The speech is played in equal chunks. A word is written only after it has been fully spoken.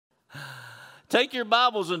Take your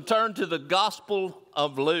Bibles and turn to the Gospel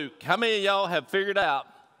of Luke. How many of y'all have figured out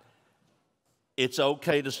it's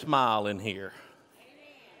okay to smile in here?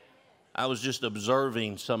 I was just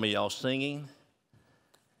observing some of y'all singing.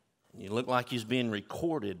 You look like you's being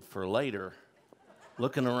recorded for later,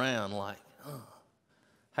 looking around like, oh.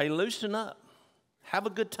 Hey, loosen up. Have a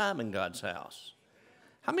good time in God's house.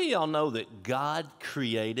 How many of y'all know that God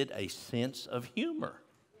created a sense of humor?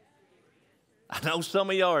 I know some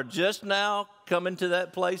of y'all are just now coming to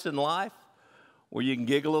that place in life where you can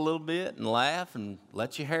giggle a little bit and laugh and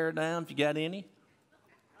let your hair down if you got any.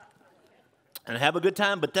 And have a good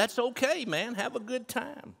time, but that's okay, man. Have a good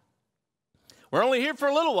time. We're only here for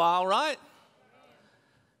a little while, right?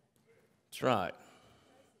 That's right.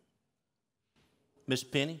 Miss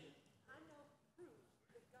Penny?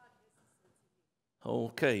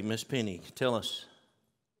 Okay, Miss Penny, tell us.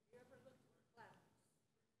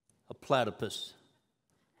 A platypus.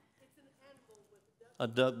 A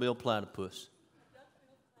duck-billed platypus.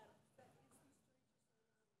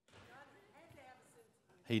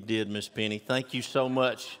 He did, Miss Penny. Thank you so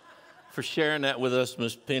much for sharing that with us,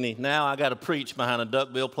 Miss Penny. Now I got to preach behind a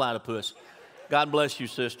duck-billed platypus. God bless you,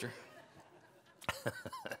 sister.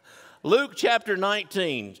 Luke chapter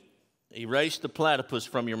 19. Erase the platypus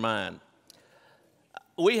from your mind.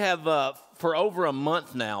 We have, for over a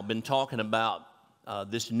month now, been talking about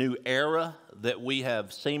this new era that we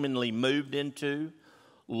have seemingly moved into,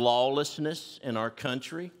 lawlessness in our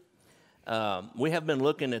country. We have been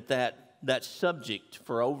looking at that subject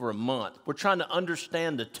for over a month. We're trying to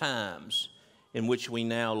understand the times in which we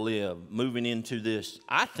now live, moving into this,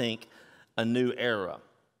 I think, a new era.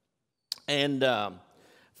 And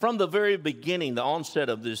from the very beginning, the onset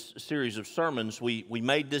of this series of sermons, we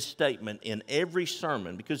made this statement in every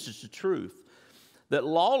sermon, because it's the truth, that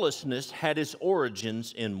lawlessness had its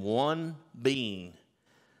origins in one being.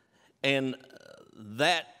 And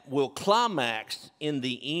that will climax in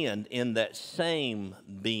the end in that same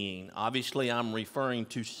being. Obviously, I'm referring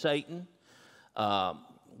to Satan.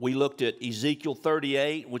 We looked at Ezekiel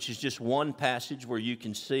 38, which is just one passage where you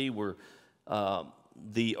can see where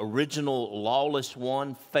the original lawless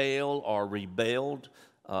one failed or rebelled.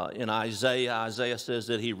 In Isaiah says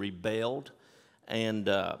that he rebelled. And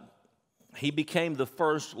he became the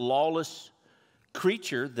first lawless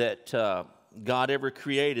creature that God ever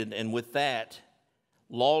created. And with that,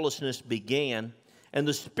 lawlessness began. And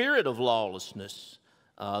the spirit of lawlessness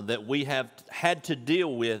that we have had to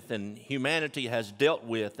deal with and humanity has dealt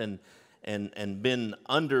with and been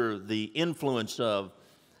under the influence of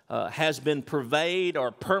has been pervaded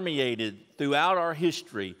or permeated throughout our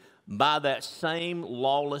history by that same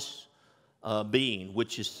lawless being,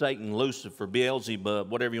 which is Satan, Lucifer, Beelzebub,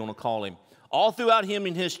 whatever you want to call him. All throughout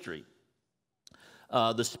human history,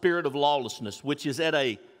 the spirit of lawlessness, which is at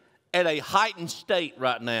a heightened state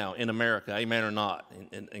right now in America, amen or not.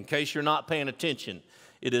 In case you're not paying attention,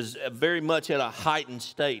 it is very much at a heightened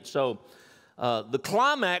state. So the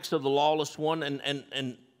climax of the lawless one,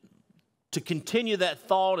 and to continue that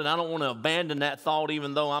thought, and I don't want to abandon that thought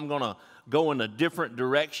even though I'm going to go in a different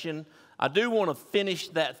direction, I do want to finish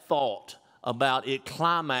that thought about it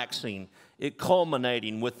climaxing, it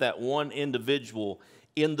culminating with that one individual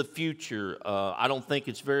in the future. I don't think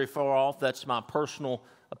it's very far off. That's my personal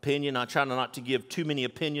opinion. I try not to give too many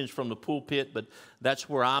opinions from the pulpit, but that's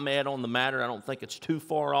where I'm at on the matter. I don't think it's too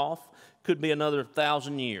far off. Could be another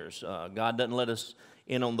 1,000 years. God doesn't let us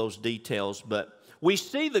in on those details, but we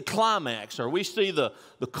see the climax, or we see the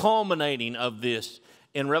culminating of this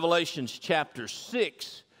in Revelation chapter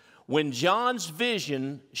 6, when John's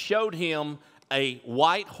vision showed him a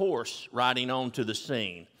white horse riding onto the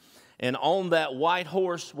scene. And on that white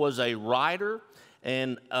horse was a rider.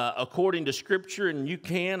 And according to Scripture, and you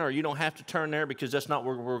can or you don't have to turn there because that's not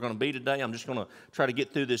where we're going to be today. I'm just going to try to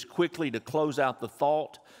get through this quickly to close out the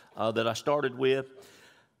thought that I started with.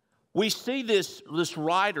 We see this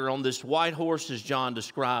rider on this white horse, as John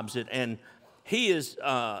describes it, and he is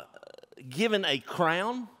given a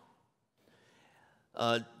crown.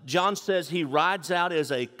 John says he rides out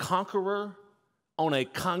as a conqueror on a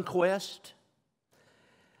conquest.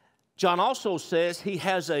 John also says he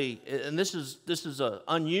has and this is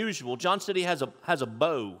unusual. John said he has a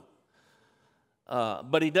bow,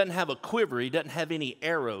 but he doesn't have a quiver. He doesn't have any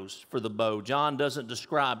arrows for the bow. John doesn't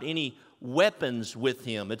describe any weapons with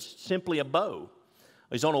him. It's simply a bow.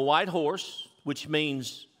 He's on a white horse, which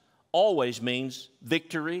always means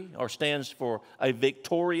victory, or stands for a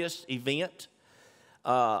victorious event.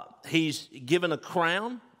 He's given a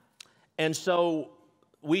crown, and so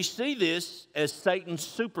we see this as Satan's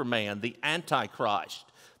Superman, the Antichrist.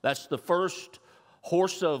 That's the first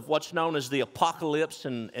horse of what's known as the apocalypse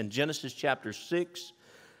in Genesis chapter 6.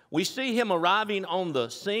 We see him arriving on the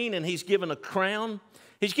scene, and he's given a crown.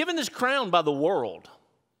 He's given this crown by the world.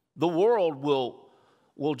 The world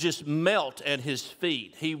will just melt at his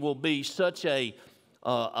feet. He will be such a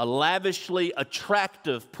lavishly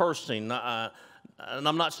attractive person. And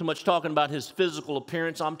I'm not so much talking about his physical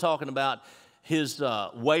appearance. I'm talking about his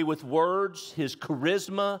way with words, his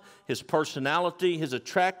charisma, his personality, his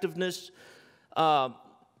attractiveness.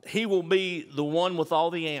 He will be the one with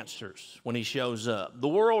all the answers when he shows up. The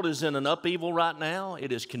world is in an upheaval right now.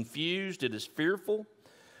 It is confused. It is fearful.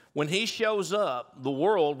 When he shows up, the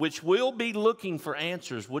world, which will be looking for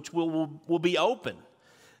answers, which will be open,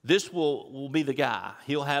 this will be the guy.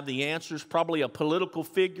 He'll have the answers, probably a political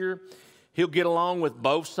figure. He'll get along with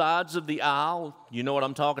both sides of the aisle. You know what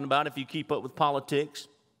I'm talking about if you keep up with politics.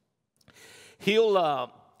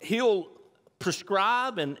 He'll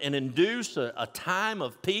prescribe and induce a time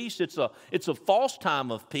of peace. It's a false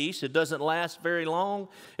time of peace. It doesn't last very long.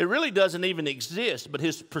 It really doesn't even exist, but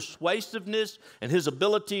his persuasiveness and his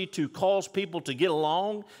ability to cause people to get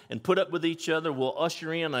along and put up with each other will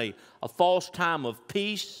usher in a false time of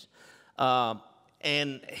peace.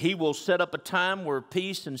 And he will set up a time where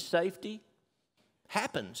peace and safety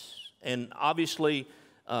happens. And obviously,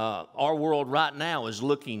 our world right now is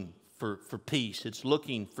looking for peace. It's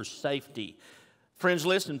looking for safety. Friends,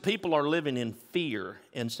 listen, people are living in fear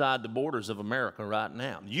inside the borders of America right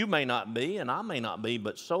now. You may not be, and I may not be,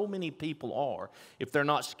 but so many people are. If they're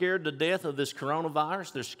not scared to death of this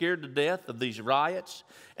coronavirus, they're scared to death of these riots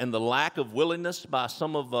and the lack of willingness by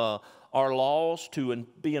some of our laws to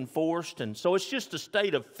be enforced. And so it's just a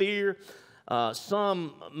state of fear.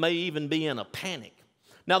 Some may even be in a panic.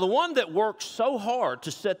 Now, the one that works so hard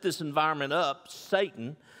to set this environment up,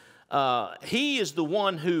 Satan, he is the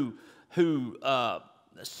one who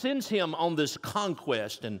sends him on this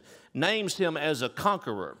conquest and names him as a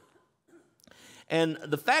conqueror. And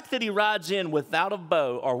the fact that he rides in without a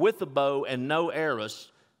bow or with a bow and no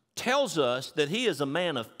arrows tells us that he is a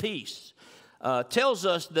man of peace. Tells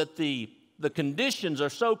us that the conditions are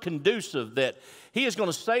so conducive that he is going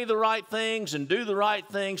to say the right things and do the right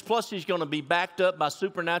things, plus he's going to be backed up by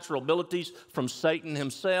supernatural abilities from Satan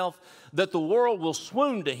himself, that the world will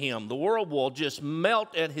swoon to him. The world will just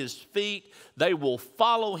melt at his feet. They will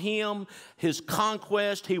follow him, his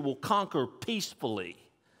conquest. He will conquer peacefully.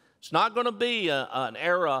 It's not going to be an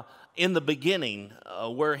era in the beginning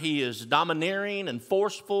where he is domineering and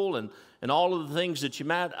forceful and all of the things that you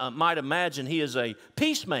might imagine. He is a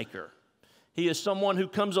peacemaker. He is someone who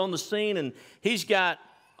comes on the scene and he's got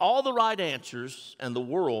all the right answers, and the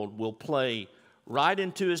world will play right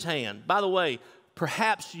into his hand. By the way,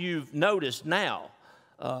 perhaps you've noticed now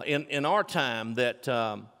in our time that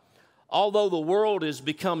although the world has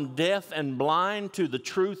become deaf and blind to the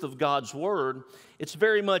truth of God's Word, it's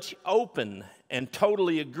very much open and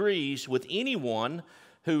totally agrees with anyone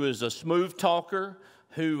who is a smooth talker,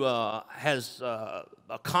 who has a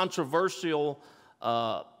controversial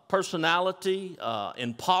personality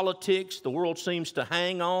in politics. The world seems to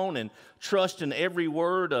hang on and trust in every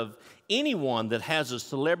word of anyone that has a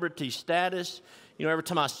celebrity status. You know, every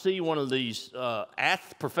time I see one of these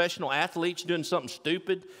professional athletes doing something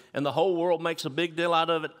stupid and the whole world makes a big deal out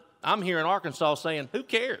of it, I'm here in Arkansas saying, who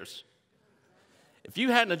cares? If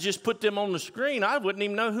you hadn't just put them on the screen, I wouldn't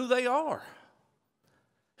even know who they are.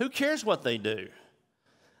 Who cares what they do?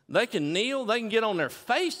 They can kneel, they can get on their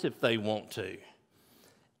face if they want to.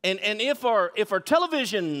 And if our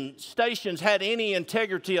television stations had any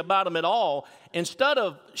integrity about them at all, instead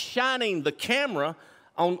of shining the camera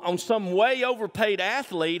on some way overpaid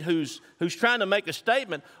athlete who's trying to make a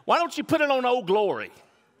statement, why don't you put it on Old Glory?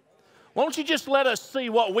 Why don't you just let us see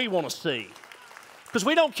what we want to see? Because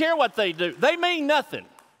we don't care what they do. They mean nothing.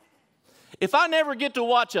 If I never get to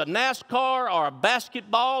watch a NASCAR or a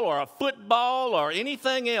basketball or a football or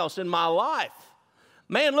anything else in my life,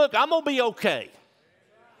 man, look, I'm going to be okay.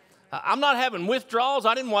 I'm not having withdrawals.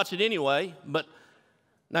 I didn't watch it anyway. But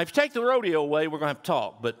now, if you take the rodeo away, we're going to have to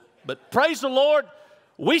talk. But praise the Lord,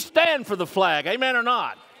 we stand for the flag. Amen or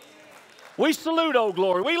not? We salute Old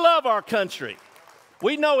Glory. We love our country.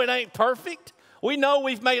 We know it ain't perfect. We know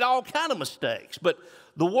we've made all kind of mistakes. But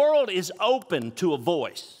the world is open to a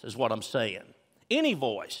voice, is what I'm saying. Any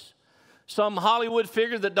voice. Some Hollywood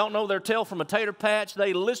figure that don't know their tail from a tater patch,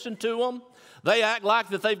 they listen to them. They act like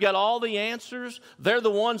that they've got all the answers. They're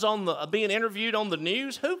the ones being interviewed on the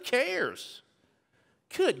news. Who cares?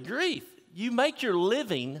 Good grief. You make your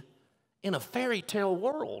living in a fairy tale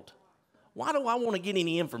world. Why do I want to get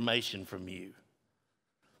any information from you?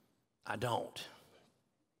 I don't.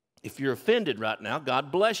 If you're offended right now,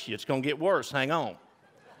 God bless you. It's going to get worse. Hang on.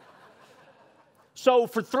 So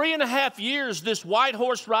for 3.5 years, this white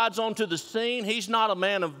horse rides onto the scene. He's not a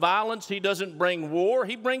man of violence. He doesn't bring war.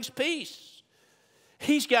 He brings peace.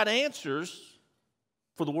 He's got answers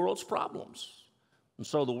for the world's problems. And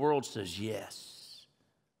so the world says, yes,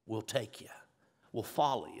 we'll take you. We'll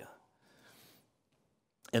follow you.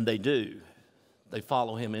 And they do. They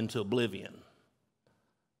follow him into oblivion.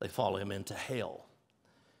 They follow him into hell.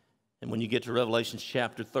 And when you get to Revelation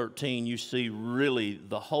chapter 13, you see really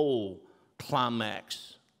the whole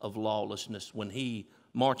climax of lawlessness when he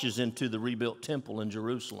marches into the rebuilt temple in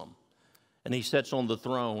Jerusalem. And he sits on the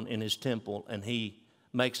throne in his temple and he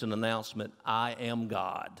makes an announcement, I am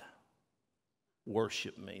God.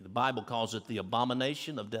 Worship me. The Bible calls it the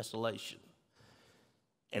abomination of desolation.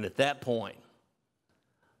 And at that point,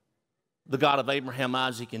 the God of Abraham,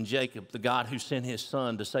 Isaac, and Jacob, the God who sent his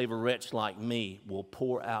son to save a wretch like me, will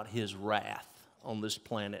pour out his wrath on this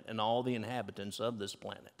planet and all the inhabitants of this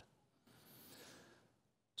planet.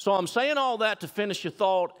 So I'm saying all that to finish your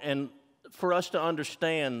thought and for us to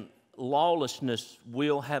understand lawlessness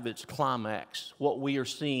will have its climax. What we are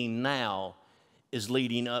seeing now is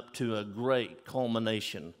leading up to a great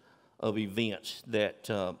culmination of events that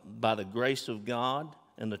by the grace of God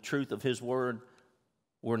and the truth of his word,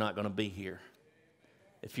 we're not going to be here.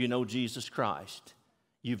 If you know Jesus Christ,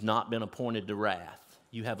 you've not been appointed to wrath.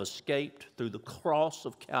 You have escaped through the cross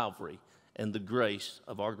of Calvary and the grace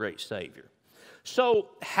of our great Savior. So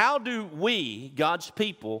how do we, God's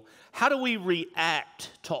people, how do we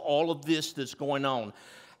react to all of this that's going on?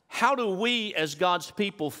 How do we as God's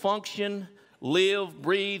people function, live,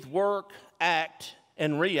 breathe, work, act,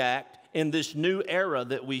 and react in this new era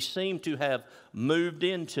that we seem to have moved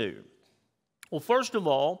into? Well, first of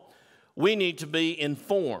all, we need to be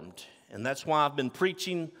informed, and that's why I've been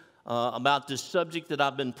preaching about this subject that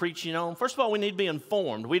I've been preaching on. First of all, we need to be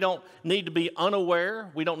informed. We don't need to be unaware.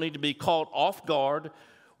 We don't need to be caught off guard.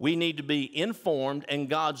 We need to be informed, and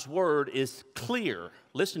God's word is clear.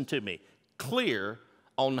 Listen to me, clear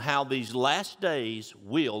on how these last days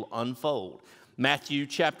will unfold. Matthew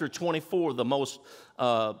chapter 24, the most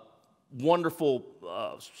wonderful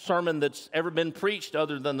sermon that's ever been preached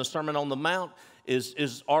other than the Sermon on the Mount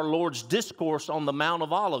is our Lord's discourse on the Mount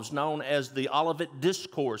of Olives, known as the Olivet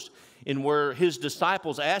Discourse, in where his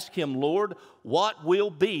disciples ask him, Lord, what will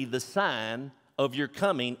be the sign of your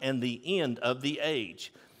coming and the end of the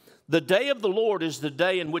age? The day of the Lord is the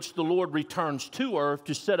day in which the Lord returns to earth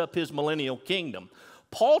to set up his millennial kingdom.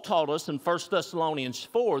 Paul taught us in 1 Thessalonians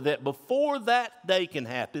 4 that before that day can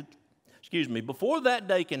happen,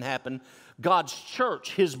 God's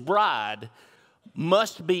church, his bride,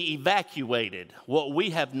 must be evacuated, what we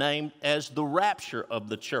have named as the rapture of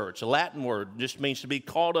the church. A Latin word just means to be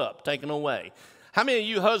caught up, taken away. How many of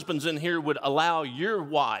you husbands in here would allow your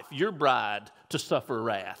wife, your bride, to suffer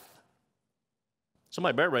wrath?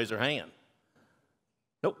 Somebody better raise their hand.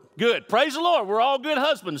 Nope. Good. Praise the Lord. We're all good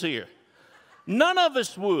husbands here. None of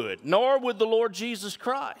us would, nor would the Lord Jesus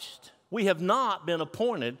Christ. We have not been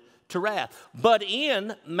appointed to wrath. But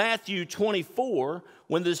in Matthew 24,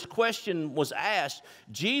 when this question was asked,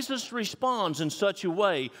 Jesus responds in such a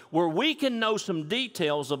way where we can know some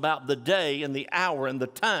details about the day and the hour and the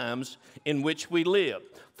times in which we live.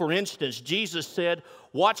 For instance, Jesus said,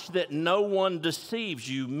 watch that no one deceives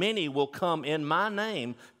you. Many will come in my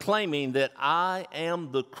name, claiming that I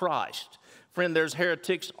am the Christ. Friend, there's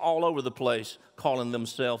heretics all over the place calling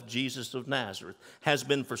themselves Jesus of Nazareth. Has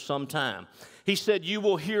been for some time. He said, you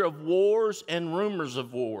will hear of wars and rumors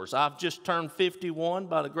of wars. I've just turned 51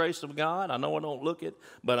 by the grace of God. I know I don't look it,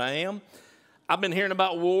 but I am. I've been hearing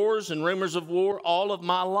about wars and rumors of war all of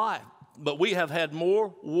my life. But we have had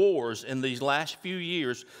more wars in these last few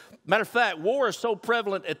years. Matter of fact, war is so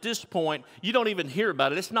prevalent at this point, you don't even hear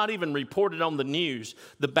about it. It's not even reported on the news.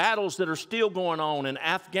 The battles that are still going on in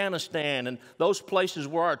Afghanistan and those places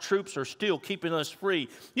where our troops are still keeping us free,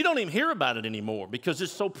 you don't even hear about it anymore because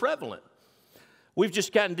it's so prevalent. We've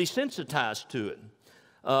just gotten desensitized to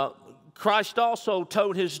it. Christ also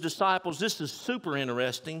told his disciples, this is super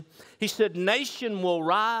interesting. He said, nation will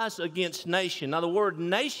rise against nation. Now, the word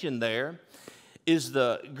nation there is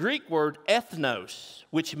the Greek word ethnos,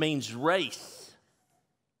 which means race.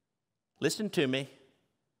 Listen to me.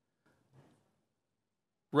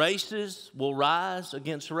 Races will rise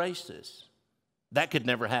against races. That could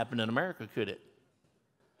never happen in America, could it?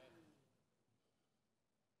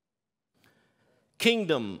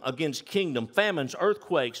 Kingdom against kingdom, famines,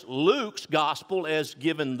 earthquakes. Luke's gospel, as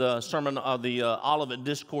given the sermon of the Olivet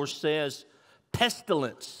Discourse, says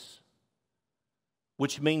pestilence,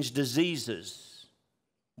 which means diseases,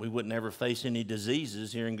 we wouldn't ever face any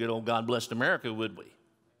diseases here in good old God-blessed America, would we?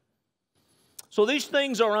 So these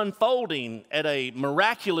things are unfolding at a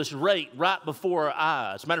miraculous rate right before our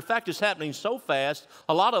eyes. Matter of fact, it's happening so fast,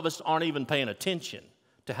 a lot of us aren't even paying attention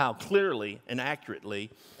to how clearly and accurately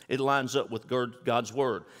it lines up with God's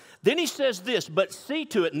Word. Then he says this, but see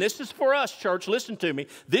to it, and this is for us, church, listen to me.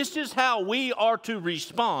 This is how we are to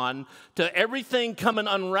respond to everything coming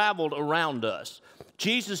unraveled around us.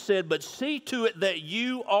 Jesus said, but see to it that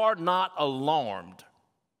you are not alarmed.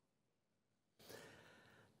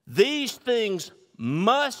 These things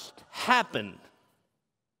must happen.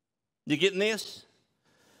 You getting this?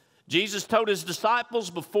 Jesus told his disciples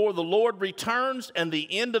before the Lord returns and the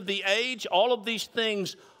end of the age, all of these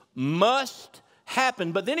things must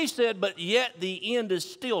happen. But then he said, but yet the end is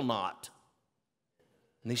still not.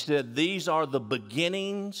 And he said, these are the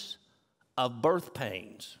beginnings of birth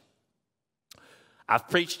pains. I've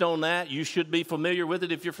preached on that. You should be familiar with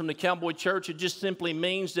it if you're from the Cowboy Church. It just simply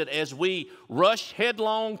means that as we rush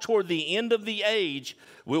headlong toward the end of the age,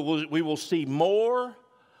 we will see more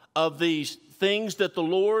of these things that the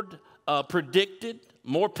Lord predicted,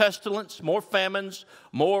 more pestilence, more famines,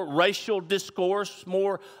 more racial discourse,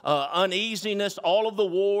 more uneasiness, all of the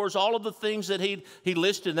wars, all of the things that he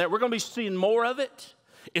listed there. We're going to be seeing more of it.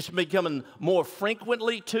 It's becoming more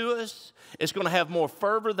frequently to us. It's going to have more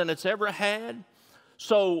fervor than it's ever had.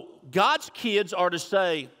 So God's kids are to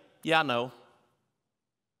say, yeah, I know.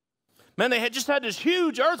 Man, they had just had this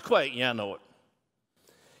huge earthquake. Yeah, I know it.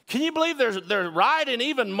 Can you believe they're riding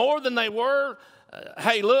even more than they were?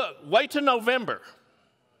 Hey, look, wait till November.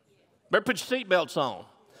 Better put your seatbelts on.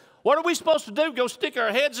 What are we supposed to do? Go stick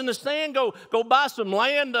our heads in the sand? Go buy some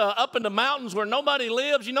land up in the mountains where nobody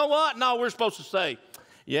lives? You know what? No, we're supposed to say,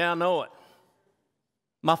 yeah, I know it.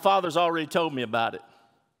 My father's already told me about it.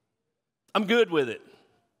 I'm good with it.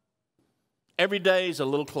 Every day is a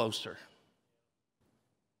little closer.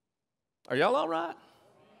 Are y'all all right?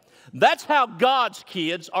 That's how God's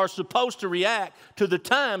kids are supposed to react to the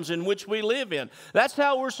times in which we live in. That's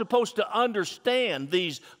how we're supposed to understand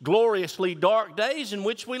these gloriously dark days in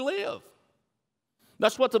which we live.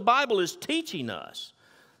 That's what the Bible is teaching us.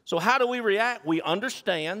 So how do we react? We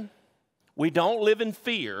understand. We don't live in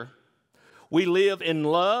fear. We live in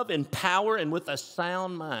love, in power, and with a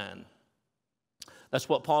sound mind. That's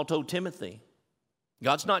what Paul told Timothy.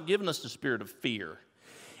 God's not given us the spirit of fear.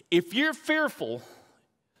 If you're fearful,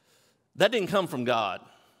 that didn't come from God.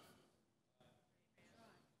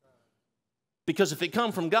 Because if it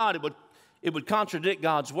come from God, it would contradict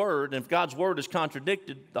God's word. And if God's word is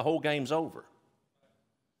contradicted, the whole game's over.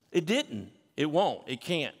 It didn't. It won't. It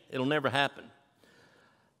can't. It'll never happen.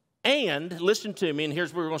 And, listen to me, and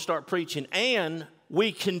here's where we're going to start preaching. And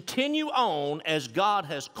we continue on as God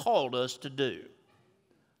has called us to do.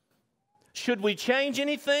 Should we change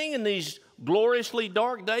anything in these gloriously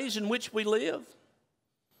dark days in which we live?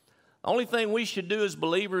 The only thing we should do as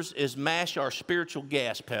believers is mash our spiritual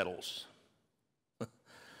gas pedals.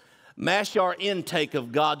 Mash our intake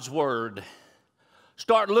of God's word.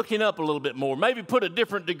 Start looking up a little bit more. Maybe put a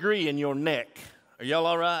different degree in your neck. Are y'all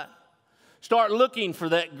all right? Start looking for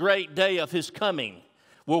that great day of his coming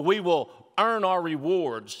where we will earn our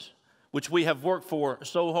rewards, which we have worked for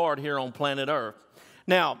so hard here on planet Earth.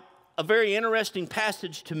 Now, a very interesting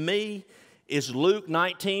passage to me is Luke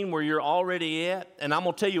 19, where you're already at, and I'm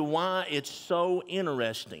going to tell you why it's so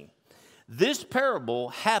interesting. This parable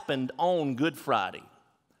happened on Good Friday.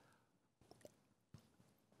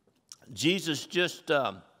 Jesus just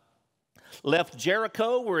left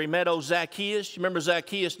Jericho where he met old Zacchaeus. You remember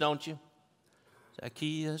Zacchaeus, don't you?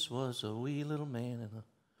 Zacchaeus was a wee little man.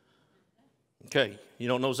 Okay, you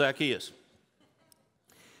don't know Zacchaeus.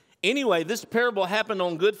 Anyway, this parable happened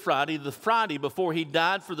on Good Friday, the Friday before he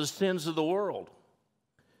died for the sins of the world.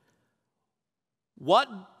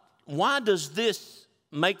 Why does this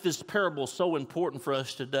make this parable so important for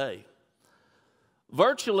us today?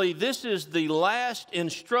 Virtually, this is the last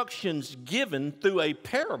instructions given through a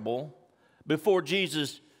parable before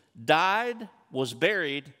Jesus died, was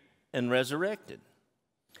buried, and resurrected.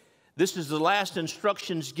 This is the last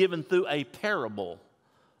instructions given through a parable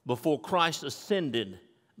before Christ ascended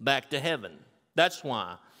back to heaven. That's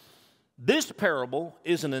why this parable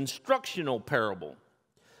is an instructional parable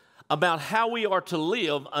about how we are to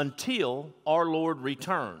live until our Lord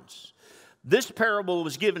returns. This parable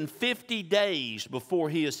was given 50 days before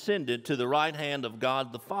he ascended to the right hand of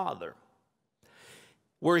God the Father.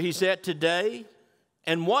 Where he's at today,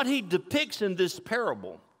 and what he depicts in this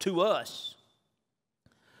parable to us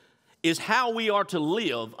is how we are to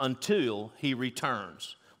live until he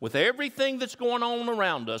returns. With everything that's going on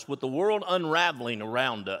around us, with the world unraveling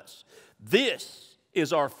around us, this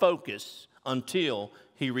is our focus until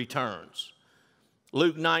he returns.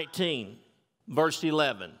 Luke 19, verse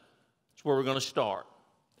 11. That's where we're going to start.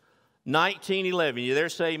 19:11. You there?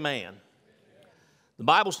 Say amen. The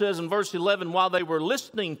Bible says in verse 11, while they were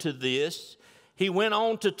listening to this, he went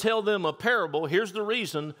on to tell them a parable. Here's the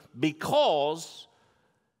reason: because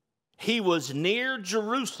he was near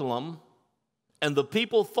Jerusalem, and the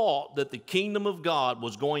people thought that the kingdom of God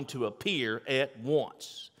was going to appear at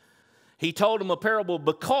once. He told them a parable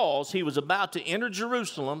because he was about to enter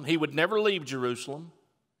Jerusalem. He would never leave Jerusalem.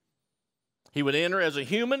 He would enter as a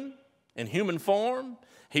human, in human form.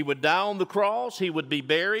 He would die on the cross. He would be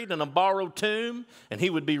buried in a borrowed tomb, and he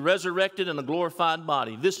would be resurrected in a glorified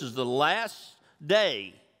body. This is the last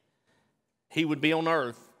day he would be on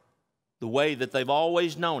earth the way that they've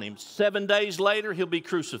always known him. 7 days later, he'll be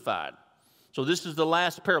crucified. So this is the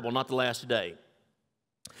last parable, not the last day.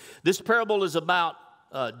 This parable is about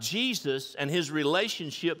Jesus and his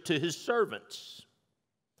relationship to his servants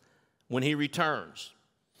when he returns.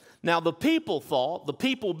 Now, the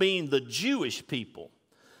people being the Jewish people,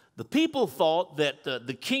 the people thought that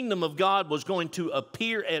the kingdom of God was going to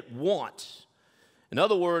appear at once. In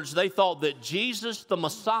other words, they thought that Jesus, the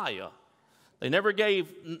Messiah, they never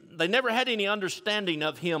had any understanding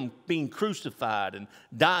of him being crucified and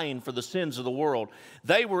dying for the sins of the world.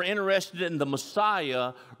 They were interested in the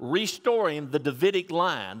Messiah restoring the Davidic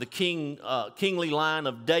line, the kingly line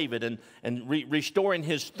of David, and restoring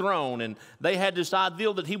his throne. And they had this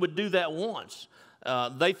ideal that he would do that once.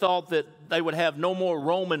 They thought that they would have no more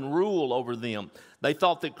Roman rule over them. They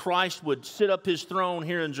thought that Christ would sit up his throne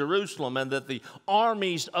here in Jerusalem, and that the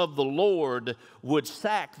armies of the Lord would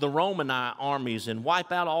sack the Roman armies and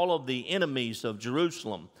wipe out all of the enemies of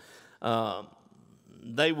Jerusalem.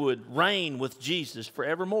 They would reign with Jesus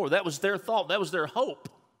forevermore. That was their thought. That was their hope.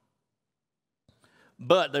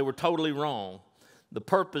 But they were totally wrong. The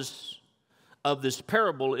purpose of this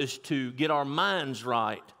parable is to get our minds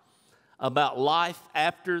right about life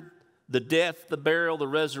after the death, the burial, the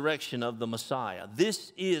resurrection of the Messiah.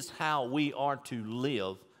 This is how we are to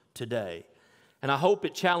live today. And I hope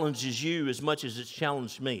it challenges you as much as it's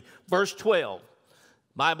challenged me. Verse 12,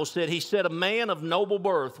 the Bible said, he said, a man of noble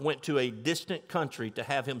birth went to a distant country to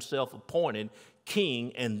have himself appointed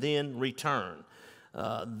king and then return.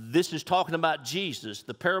 This is talking about Jesus.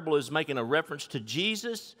 The parable is making a reference to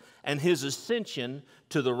Jesus and his ascension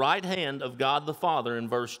to the right hand of God the Father in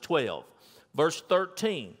verse 12. Verse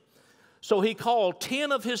 13, so he called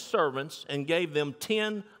 10 of his servants and gave them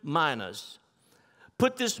 10 minas.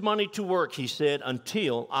 Put this money to work, he said,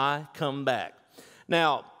 until I come back.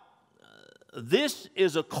 Now, this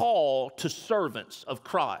is a call to servants of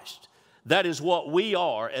Christ. That is what we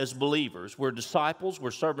are as believers. We're disciples.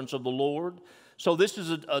 We're servants of the Lord. So this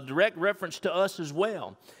is a direct reference to us as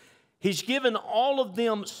well. He's given all of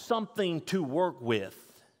them something to work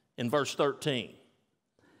with in verse 13.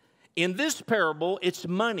 In this parable, it's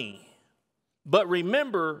money. But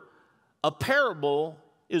remember, a parable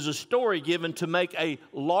is a story given to make a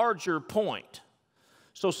larger point.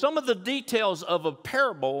 So some of the details of a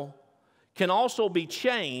parable can also be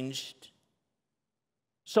changed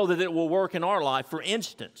so that it will work in our life. For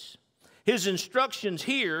instance, his instructions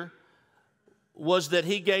here was that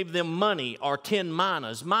he gave them money, or 10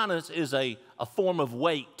 minas. Minas is a form of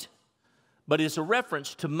weight, but it's a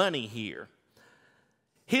reference to money here.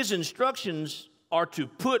 His instructions are to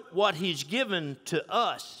put what he's given to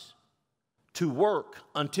us to work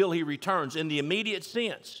until he returns. In the immediate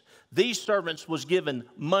sense, these servants was given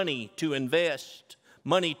money to invest,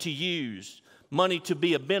 money to use, money to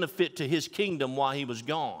be a benefit to his kingdom while he was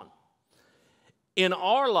gone. In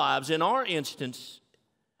our lives, in our instance,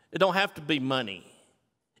 it don't have to be money.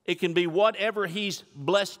 It can be whatever he's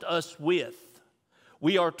blessed us with.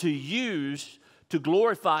 We are to use to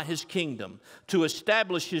glorify his kingdom, to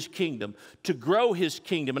establish his kingdom, to grow his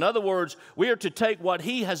kingdom. In other words, we are to take what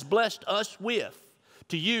he has blessed us with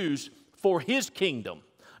to use for his kingdom,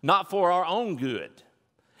 not for our own good.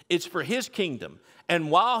 It's for his kingdom.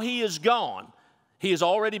 And while he is gone, he has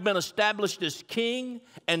already been established as king,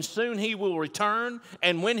 and soon he will return.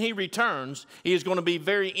 And when he returns, he is going to be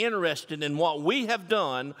very interested in what we have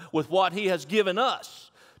done with what he has given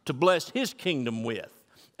us to bless his kingdom with.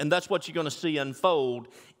 And that's what you're going to see unfold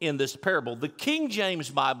in this parable. The King James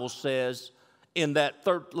Bible says in that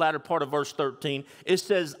latter part of verse 13, it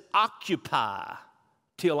says, occupy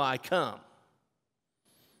till I come.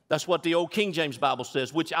 That's what the old King James Bible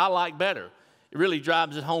says, which I like better. It really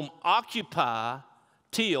drives it home. Occupy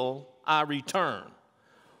till I return.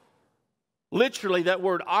 Literally, that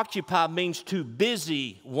word occupy means to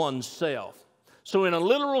busy oneself. So in a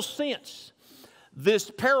literal sense,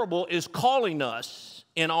 This parable is calling us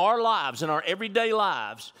in our lives, in our everyday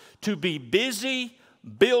lives, to be busy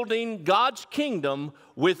building God's kingdom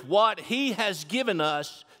with what He has given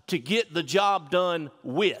us to get the job done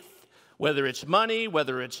with. Whether it's money,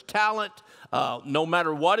 whether it's talent, no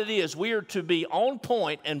matter what it is, we are to be on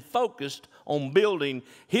point and focused on building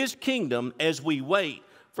His kingdom as we wait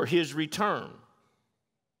for His return.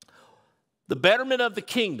 The betterment of the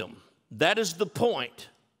kingdom, that is the point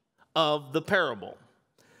of the parable.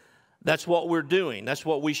 That's what we're doing. That's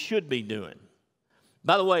what we should be doing.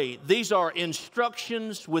 By the way, these are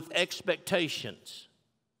instructions with expectations.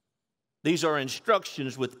 These are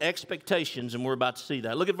instructions with expectations, and we're about to see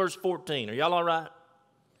that. Look at verse 14. Are y'all all right?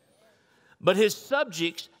 But his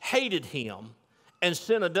subjects hated him and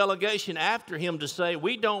sent a delegation after him to say,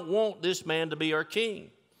 we don't want this man to be our king.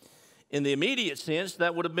 In the immediate sense,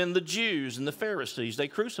 that would have been the Jews and the Pharisees. They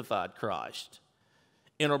crucified Christ.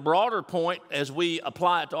 In a broader point, as we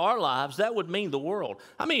apply it to our lives, that would mean the world.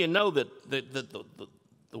 How many of you know that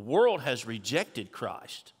the world has rejected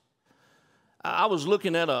Christ? I was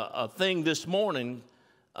looking at a thing this morning.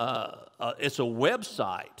 It's a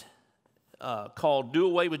website called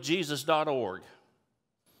doawaywithjesus.org.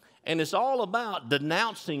 And it's all about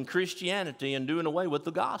denouncing Christianity and doing away with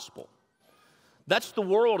the gospel. That's the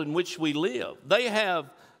world in which we live. They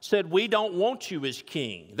have said, we don't want you as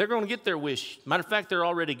king. They're going to get their wish. Matter of fact, they're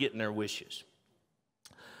already getting their wishes.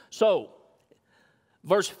 So,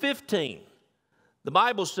 verse 15, the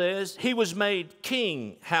Bible says, he was made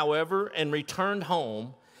king, however, and returned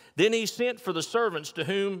home. Then he sent for the servants to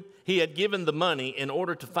whom he had given the money in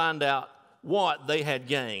order to find out what they had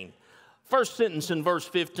gained. First sentence in verse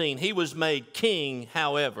 15, he was made king,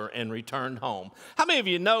 however, and returned home. How many of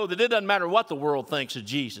you know that it doesn't matter what the world thinks of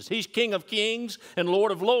Jesus? He's King of kings and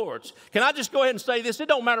Lord of lords. Can I just go ahead and say this? It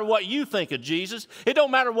don't matter what you think of Jesus. It don't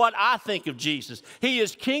matter what I think of Jesus. He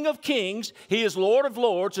is King of kings. He is Lord of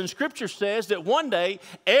lords. And Scripture says that one day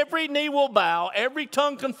every knee will bow, every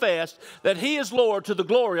tongue confess that He is Lord to the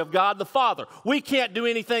glory of God the Father. We can't do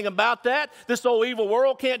anything about that. This old evil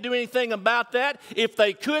world can't do anything about that. If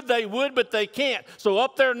they could, they would, but they can't. So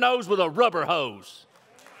up their nose with a rubber hose.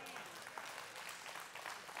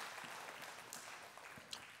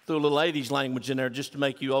 Threw a little 80s language in there just to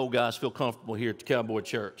make you old guys feel comfortable here at the Cowboy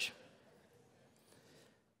Church.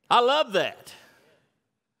 I love that.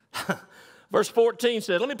 Verse 14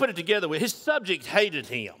 said, let me put it together with his subjects hated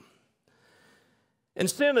him and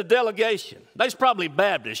sent a delegation. They's probably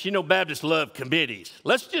Baptists. You know, Baptists love committees.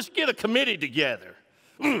 Let's just get a committee together.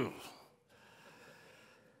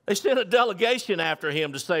 They sent a delegation after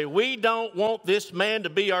him to say, we don't want this man to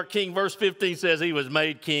be our king. Verse 15 says he was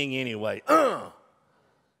made king anyway.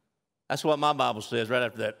 That's what my Bible says right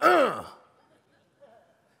after that.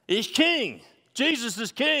 He's king. Jesus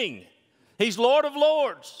is king. He's Lord of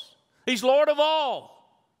lords. He's Lord of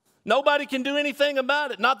all. Nobody can do anything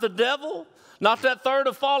about it. Not the devil, not that third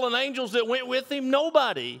of fallen angels that went with him.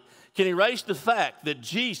 Nobody can erase the fact that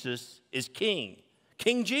Jesus is king.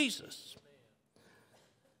 King Jesus.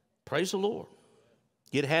 Praise the Lord.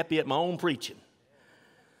 Get happy at my own preaching.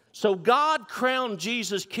 So God crowned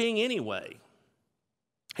Jesus king anyway.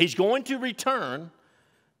 He's going to return.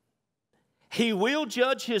 He will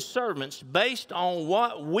judge his servants based on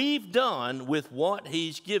what we've done with what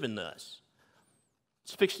he's given us.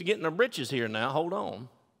 It's fixed to get in our britches here now. Hold on.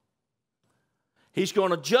 He's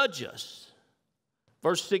going to judge us.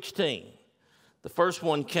 Verse 16. The first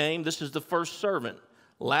one came. This is the first servant.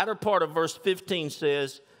 Latter part of verse 15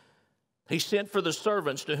 says, he sent for the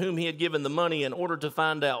servants to whom he had given the money in order to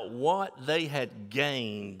find out what they had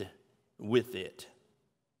gained with it.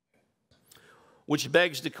 Which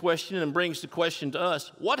begs the question and brings the question to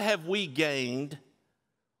us, what have we gained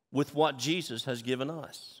with what Jesus has given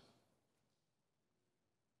us?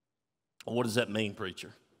 What does that mean,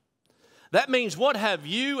 preacher? That means what have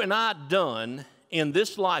you and I done in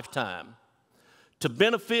this lifetime to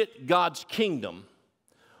benefit God's kingdom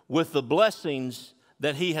with the blessings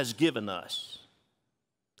that he has given us?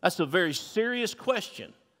 That's a very serious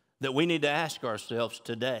question that we need to ask ourselves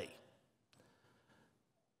today.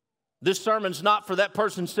 This sermon's not for that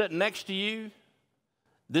person sitting next to you.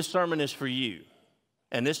 This sermon is for you.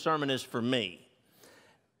 And this sermon is for me.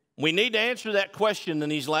 We need to answer that question in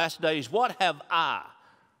these last days. What have I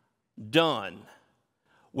done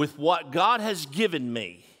with what God has given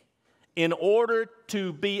me in order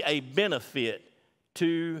to be a benefit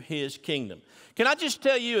to his kingdom? Can I just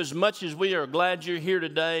tell you, as much as we are glad you're here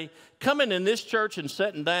today, coming in this church and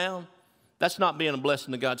sitting down, that's not being a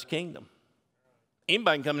blessing to God's kingdom.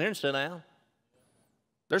 Anybody can come in here and sit down.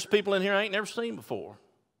 There's people in here I ain't never seen before.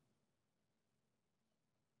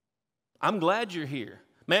 I'm glad you're here.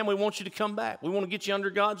 Man, we want you to come back. We want to get you under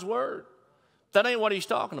God's word. That ain't what he's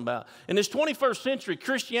talking about. In this 21st century,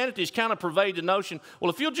 Christianity has kind of pervaded the notion, well,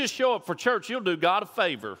 if you'll just show up for church, you'll do God a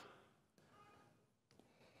favor.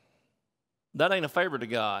 That ain't a favor to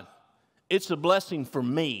God. It's a blessing for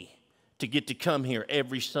me to get to come here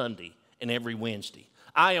every Sunday and every Wednesday.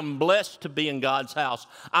 I am blessed to be in God's house.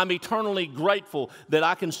 I'm eternally grateful that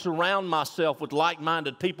I can surround myself with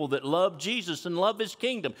like-minded people that love Jesus and love his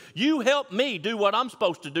kingdom. You help me do what I'm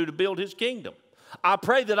supposed to do to build his kingdom. I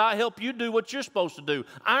pray that I help you do what you're supposed to do.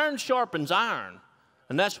 Iron sharpens iron,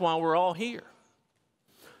 and that's why we're all here.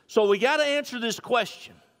 So we got to answer this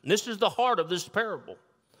question. And this is the heart of this parable.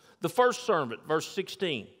 The first servant, verse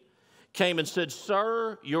 16, came and said,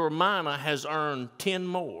 "Sir, your mina has earned 10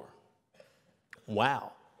 more."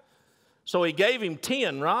 Wow. So he gave him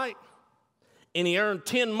 10, right? And he earned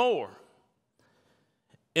 10 more.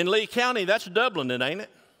 In Lee County, that's doubling it, ain't it?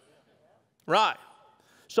 Right.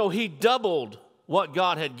 So he doubled what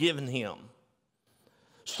God had given him.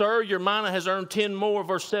 "Sir, your mina has earned 10 more."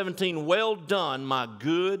 Verse 17, "Well done, my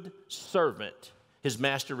good servant." His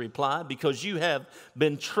master replied, "Because you have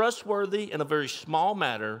been trustworthy in a very small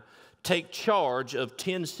matter, take charge of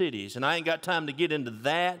 10 cities. And I ain't got time to get into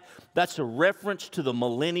that. That's a reference to the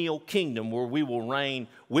millennial kingdom where we will reign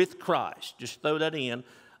with Christ. Just throw that in.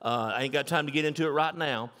 I ain't got time to get into it right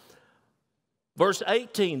now. Verse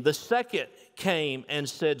 18, the second came and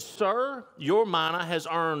said, "Sir, your mina has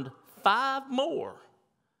earned 5 more.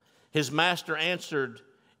 His master answered,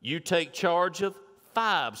 "You take charge of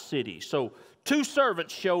 5 cities. So 2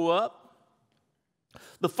 servants show up.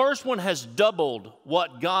 The first one has doubled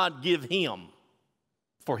what God give him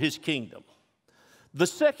for his kingdom. The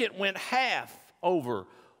second went half over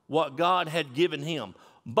what God had given him.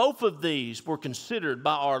 Both of these were considered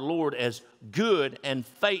by our Lord as good and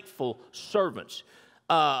faithful servants.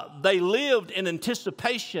 They lived in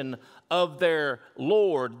anticipation of their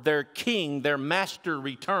Lord, their King, their Master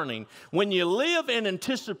returning. When you live in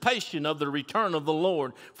anticipation of the return of the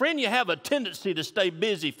Lord, friend, you have a tendency to stay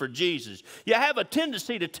busy for Jesus. You have a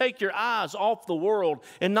tendency to take your eyes off the world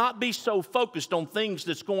and not be so focused on things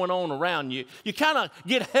that's going on around you. You kind of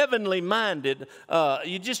get heavenly minded.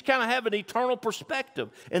 You just kind of have an eternal perspective.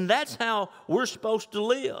 And that's how we're supposed to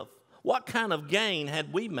live. What kind of gain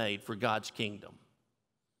had we made for God's kingdom?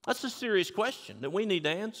 That's a serious question that we need to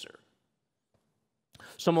answer.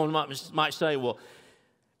 Someone might say, well,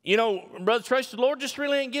 you know, Brother Tracy, the Lord just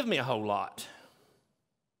really ain't give me a whole lot.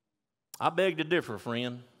 I beg to differ,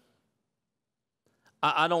 friend.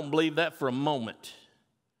 I don't believe that for a moment.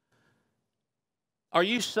 Are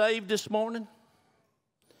you saved this morning?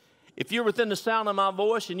 If you're within the sound of my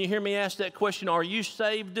voice and you hear me ask that question, are you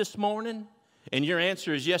saved this morning? And your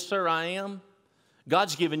answer is, yes, sir, I am.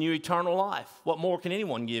 God's given you eternal life. What more can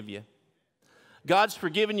anyone give you? God's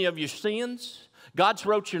forgiven you of your sins. God's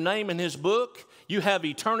wrote your name in his book. You have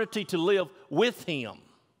eternity to live with him.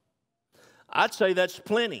 I'd say that's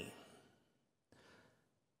plenty.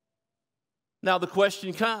 Now the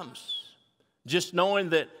question comes, just knowing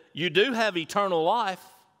that you do have eternal life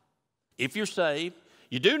if you're saved,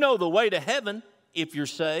 you do know the way to heaven if you're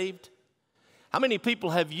saved, how many people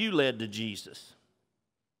have you led to Jesus?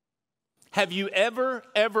 Have you ever,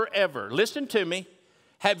 listen to me,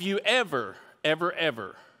 have you ever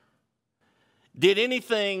did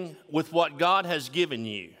anything with what God has given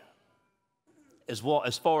you as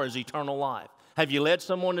far as eternal life? Have you led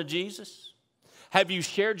someone to Jesus? Have you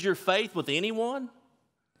shared your faith with anyone?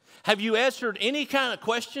 Have you answered any kind of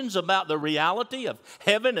questions about the reality of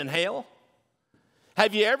heaven and hell?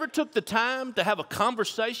 Have you ever took the time to have a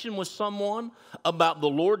conversation with someone about the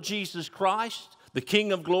Lord Jesus Christ, the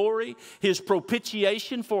King of glory, his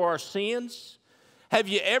propitiation for our sins? Have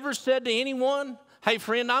you ever said to anyone, hey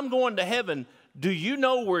friend, I'm going to heaven. Do you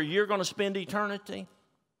know where you're going to spend eternity?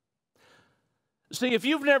 See, if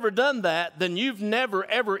you've never done that, then you've never,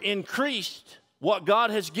 ever increased what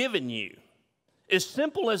God has given you. As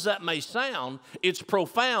simple as that may sound, it's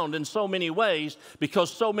profound in so many ways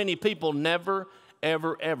because so many people never,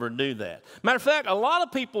 ever do that. Matter of fact, a lot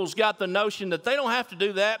of people's got the notion that they don't have to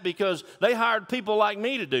do that because they hired people like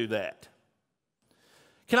me to do that.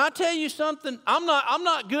 Can I tell you something? I'm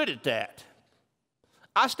not good at that.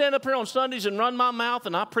 I stand up here on Sundays and run my mouth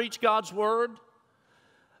and I preach God's word.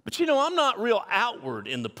 But you know, I'm not real outward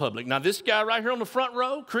in the public. Now, this guy right here on the front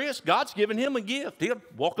row, Chris, God's given him a gift. He'll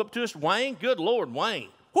walk up to us, Wayne, good Lord, Wayne.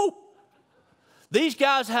 Whoo! These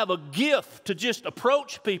guys have a gift to just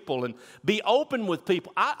approach people and be open with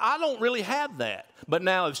people. I don't really have that. But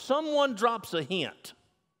now, if someone drops a hint,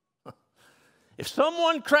 if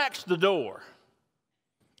someone cracks the door,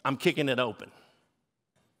 I'm kicking it open.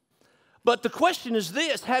 But the question is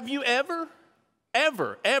this: have you ever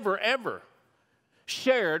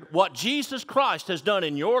shared what Jesus Christ has done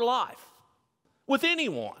in your life with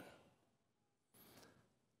anyone?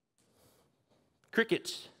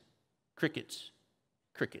 Crickets, crickets,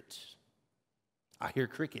 crickets. I hear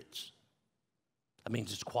crickets. That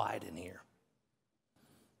means it's quiet in here.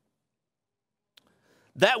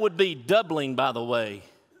 That would be doubling, by the way,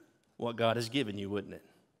 what God has given you, wouldn't it?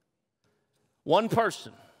 One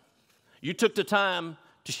person. You took the time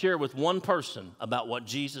to share with one person about what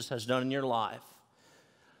Jesus has done in your life.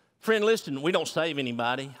 Friend, listen, we don't save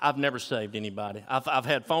anybody. I've never saved anybody. I've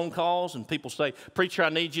had phone calls and people say, "Preacher, I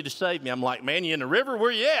need you to save me." I'm like, "Man, you in the river?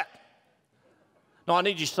 Where you at?" "No, I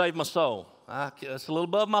need you to save my soul." That's a little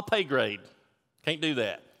above my pay grade. Can't do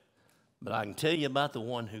that. But I can tell you about the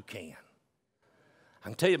one who can. I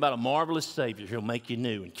can tell you about a marvelous Savior who'll make you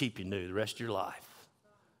new and keep you new the rest of your life.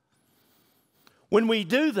 When we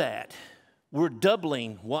do that, we're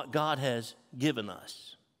doubling what God has given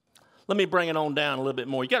us. Let me bring it on down a little bit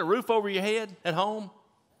more. You got a roof over your head at home?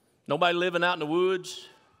 Nobody living out in the woods?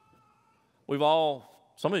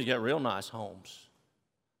 Some of you got real nice homes.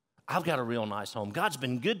 I've got a real nice home. God's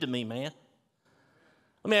been good to me, man.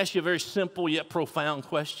 Let me ask you a very simple yet profound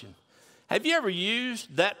question. Have you ever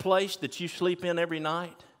used that place that you sleep in every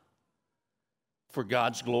night for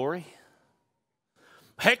God's glory?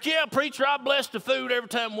 Heck yeah, preacher, I bless the food every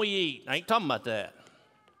time we eat. I ain't talking about that.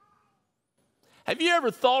 Have you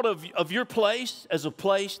ever thought of your place as a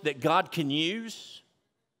place that God can use?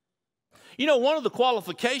 You know, one of the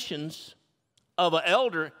qualifications of an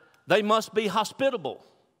elder, they must be hospitable.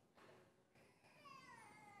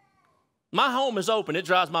 My home is open. It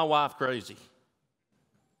drives my wife crazy.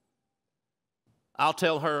 I'll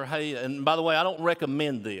tell her, "Hey," and by the way, I don't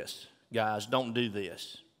recommend this, guys. Don't do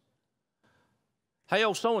this. "Hey,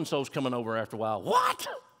 old so-and-so's coming over after a while." "What?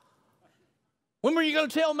 When were you going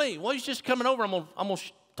to tell me?" "Well, he's just coming over. I'm going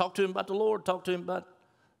to talk to him about the Lord, talk to him about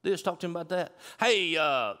this, talk to him about that." "Hey,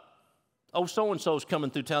 old so-and-so's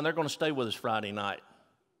coming through town. They're going to stay with us Friday night."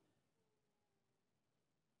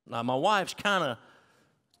 Now, my wife's kind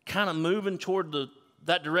of moving toward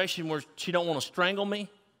that direction where she don't want to strangle me.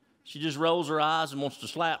 She just rolls her eyes and wants to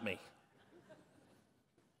slap me.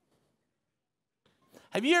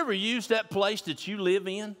 Have you ever used that place that you live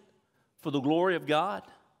in for the glory of God?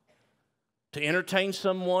 To entertain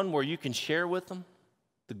someone where you can share with them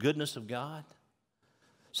the goodness of God?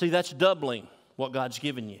 See, that's doubling what God's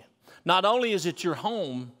given you. Not only is it your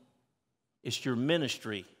home, it's your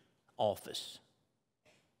ministry office.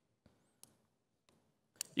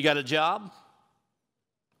 You got a job?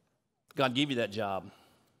 God gave you that job.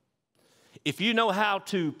 If you know how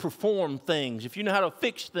to perform things, if you know how to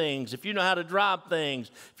fix things, if you know how to drive things,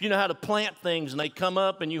 if you know how to plant things and they come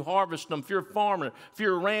up and you harvest them, if you're a farmer, if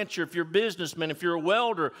you're a rancher, if you're a businessman, if you're a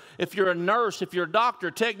welder, if you're a nurse, if you're a doctor,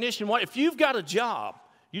 a technician, if you've got a job,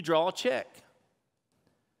 you draw a check.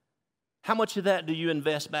 How much of that do you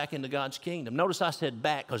invest back into God's kingdom? Notice I said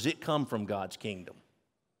back because it come from God's kingdom.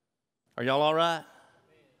 Are y'all all right?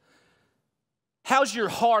 How's your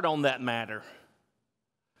heart on that matter?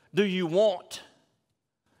 Do you want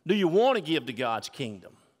to give to God's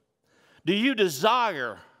kingdom? Do you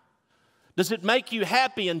desire? Does it make you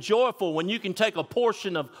happy and joyful when you can take a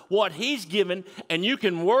portion of what He's given and you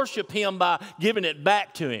can worship Him by giving it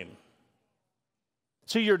back to Him?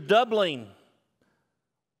 So you're doubling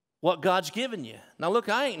what God's given you. Now look,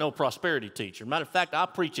 I ain't no prosperity teacher. Matter of fact, I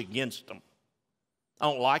preach against them. I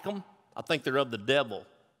don't like them. I think they're of the devil.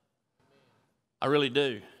 I really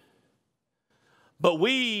do. But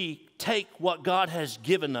we take what God has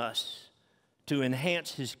given us to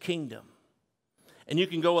enhance His kingdom. And you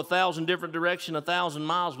can go 1,000 different directions, 1,000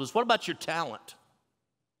 miles with us. What about your talent?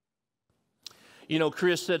 You know,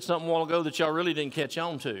 Chris said something a while ago that y'all really didn't catch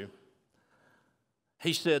on to.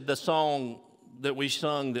 He said the song that we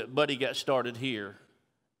sung that Buddy got started here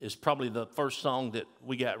is probably the first song that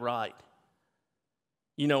we got right.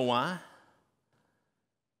 You know why?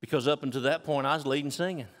 Because up until that point, I was leading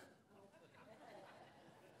singing.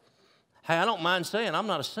 Hey, I don't mind saying I'm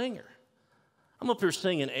not a singer. I'm up here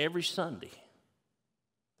singing every Sunday.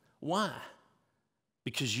 Why?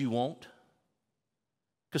 Because you won't.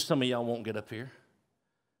 Because some of y'all won't get up here.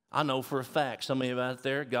 I know for a fact some of you out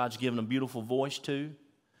there, God's given a beautiful voice to.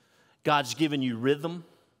 God's given you rhythm.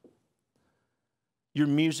 You're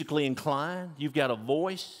musically inclined. You've got a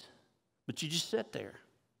voice, but you just sit there.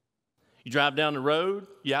 You drive down the road,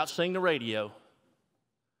 you out-sing the radio.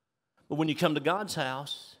 But when you come to God's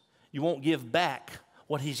house, you won't give back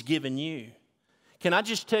what He's given you. Can I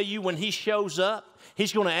just tell you, when He shows up,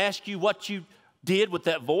 He's going to ask you what you did with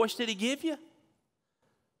that voice that He gave you?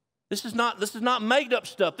 This is not made up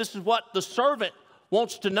stuff. This is what the servant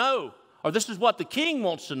wants to know, or this is what the king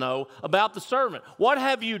wants to know about the servant. What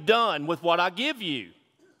have you done with what I give you?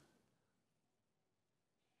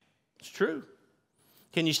 It's true.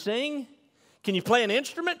 Can you sing? Can you play an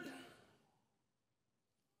instrument?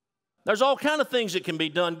 There's all kinds of things that can be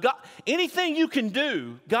done. God, anything you can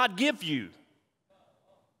do, God give you.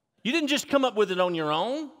 You didn't just come up with it on your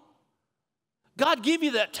own. God give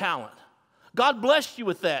you that talent. God blessed you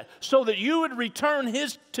with that so that you would return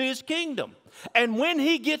to his kingdom. And when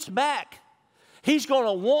he gets back, he's going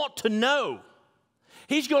to want to know.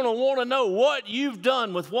 He's going to want to know what you've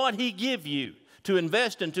done with what he give you to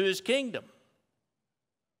invest into his kingdom.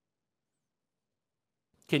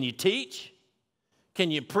 Can you teach?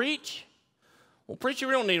 Can you preach? Well, preacher,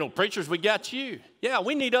 we don't need no preachers. We got you. Yeah,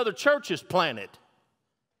 we need other churches planted.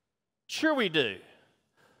 Sure we do.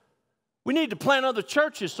 We need to plant other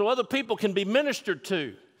churches so other people can be ministered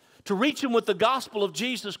to reach them with the gospel of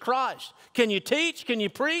Jesus Christ. Can you teach? Can you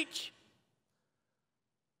preach?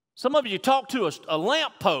 Some of you talk to a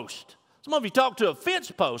lamp post. Some of you talk to a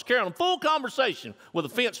fence post, carrying a full conversation with a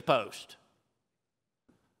fence post.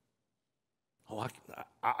 Oh,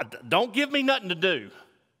 don't give me nothing to do.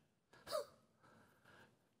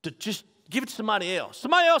 To just give it to somebody else.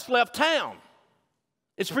 Somebody else left town.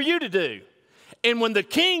 It's for you to do. And when the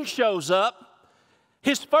king shows up,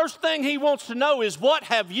 his first thing he wants to know is, what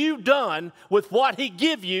have you done with what he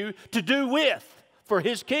give you to do with for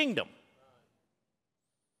his kingdom?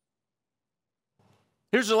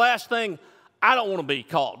 Here's the last thing I don't want to be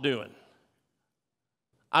caught doing.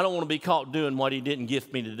 I don't want to be caught doing what he didn't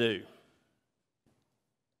gift me to do.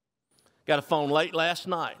 Got a phone late last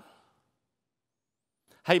night.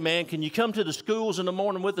 Hey, man, can you come to the schools in the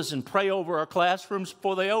morning with us and pray over our classrooms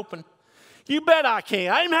before they open? You bet I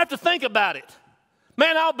can. I didn't even have to think about it.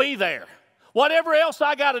 Man, I'll be there. Whatever else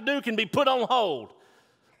I got to do can be put on hold.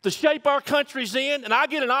 The shape our country's in, and I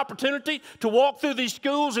get an opportunity to walk through these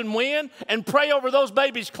schools and win and pray over those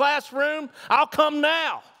babies' classroom, I'll come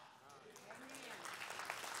now.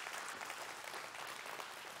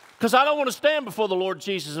 Because I don't want to stand before the Lord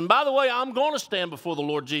Jesus. And by the way, I'm going to stand before the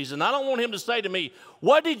Lord Jesus. And I don't want him to say to me,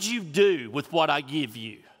 what did you do with what I give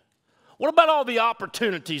you? What about all the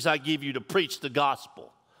opportunities I give you to preach the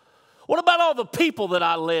gospel? What about all the people that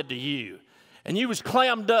I led to you? And you was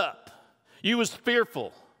clammed up. You was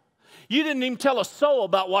fearful. You didn't even tell a soul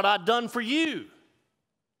about what I'd done for you.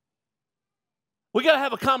 We got to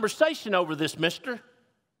have a conversation over this, mister.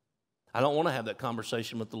 I don't want to have that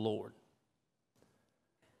conversation with the Lord.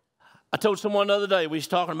 I told someone the other day, we was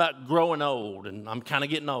talking about growing old, and I'm kind of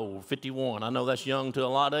getting old, 51. I know that's young to a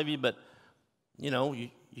lot of you, but, you know, you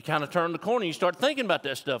kind of turn the corner and you start thinking about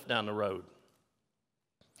that stuff down the road.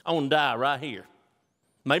 I want to die right here.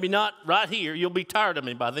 Maybe not right here. You'll be tired of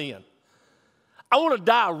me by then. I want to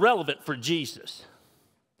die relevant for Jesus.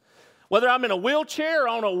 Whether I'm in a wheelchair or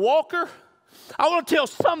on a walker, I want to tell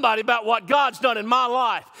somebody about what God's done in my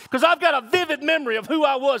life, because I've got a vivid memory of who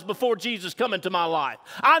I was before Jesus come into my life.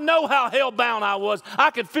 I know how hell-bound I was.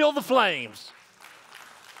 I could feel the flames.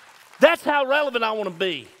 That's how relevant I want to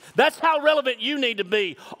be. That's how relevant you need to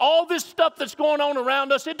be. All this stuff that's going on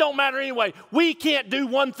around us, it don't matter anyway. We can't do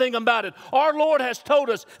one thing about it. Our Lord has told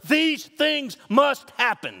us these things must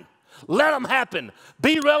happen. Let them happen.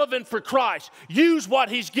 Be relevant for Christ. Use what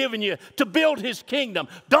he's given you to build his kingdom.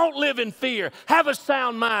 Don't live in fear. Have a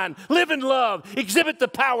sound mind. Live in love. Exhibit the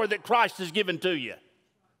power that Christ has given to you.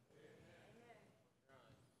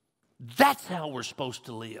 That's how we're supposed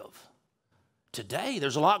to live. Today,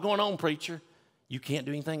 there's a lot going on, preacher. You can't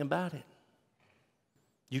do anything about it.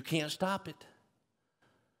 You can't stop it.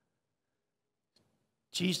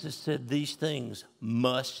 Jesus said these things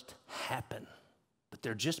must happen. But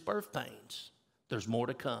they're just birth pains. There's more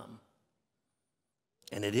to come.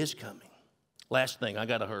 And it is coming. Last thing, I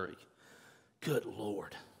got to hurry. Good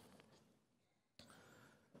Lord.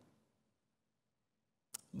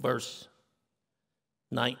 Verse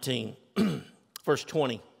 19, verse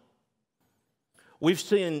 20. We've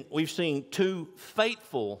seen two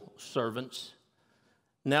faithful servants.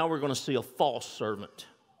 Now we're going to see a false servant.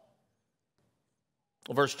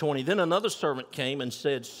 Verse 20, then another servant came and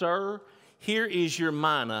said, Sir, here is your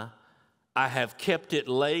mina. I have kept it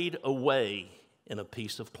laid away in a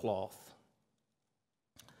piece of cloth.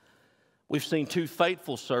 We've seen two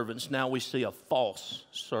faithful servants. Now we see a false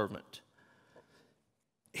servant.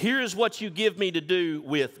 Here is what you give me to do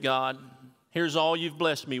with, God. Here's all you've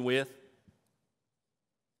blessed me with.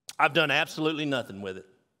 I've done absolutely nothing with it.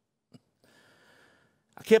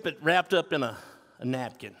 I kept it wrapped up in a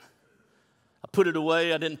napkin. I put it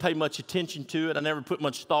away. I didn't pay much attention to it. I never put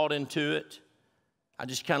much thought into it. I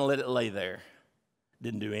just kind of let it lay there.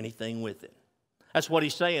 Didn't do anything with it. That's what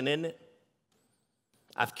he's saying, isn't it?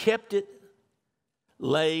 I've kept it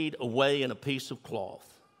laid away in a piece of cloth.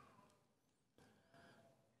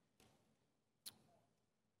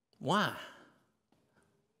 Why?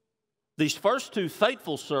 These first two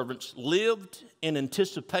faithful servants lived in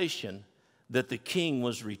anticipation that the king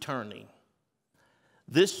was returning.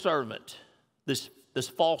 This servant, this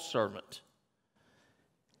false servant,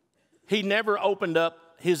 he never opened up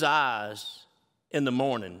his eyes in the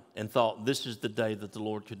morning and thought, this is the day that the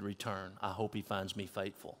Lord could return. I hope he finds me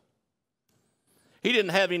faithful. He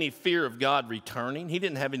didn't have any fear of God returning. He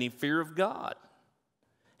didn't have any fear of God.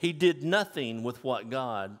 He did nothing with what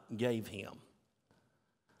God gave him.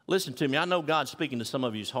 Listen to me. I know God's speaking to some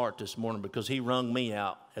of you's heart this morning because he wrung me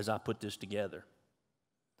out as I put this together.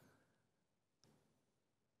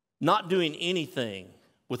 Not doing anything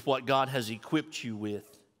with what God has equipped you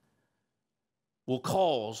with will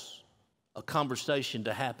cause a conversation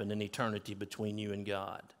to happen in eternity between you and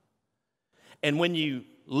God. And when you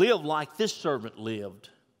live like this servant lived,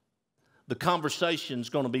 the conversation's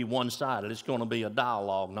going to be one-sided. It's going to be a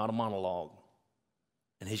dialogue, not a monologue.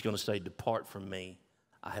 And he's going to say, depart from me.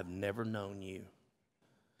 I have never known you.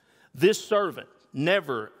 This servant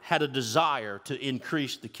never had a desire to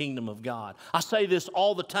increase the kingdom of God. I say this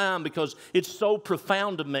all the time because it's so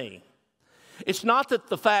profound to me. It's not that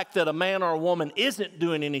the fact that a man or a woman isn't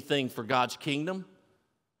doing anything for God's kingdom.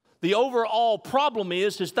 The overall problem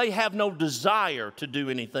is they have no desire to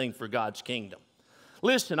do anything for God's kingdom.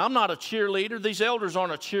 Listen, I'm not a cheerleader. These elders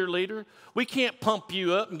aren't a cheerleader. We can't pump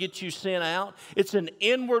you up and get you sent out. It's an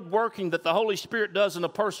inward working that the Holy Spirit does in a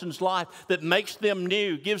person's life that makes them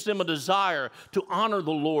new, gives them a desire to honor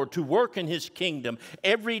the Lord, to work in his kingdom.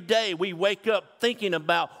 Every day we wake up thinking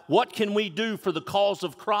about what can we do for the cause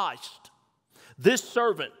of Christ. This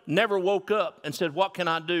servant never woke up and said, what can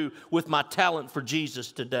I do with my talent for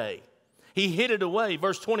Jesus today? He hid it away.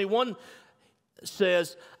 Verse 21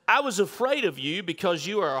 says, I was afraid of you because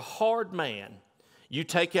you are a hard man. You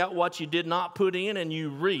take out what you did not put in and you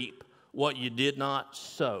reap what you did not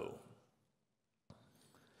sow.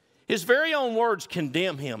 His very own words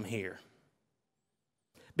condemn him here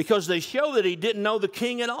because they show that he didn't know the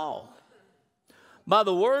king at all by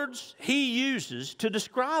the words he uses to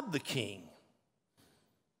describe the king.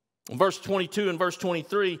 In verse 22 and verse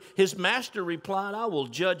 23, his master replied, I will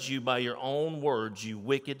judge you by your own words, you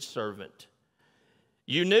wicked servant.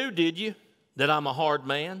 You knew, did you, that I'm a hard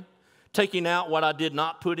man, taking out what I did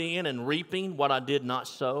not put in and reaping what I did not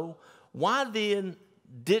sow? Why then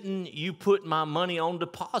didn't you put my money on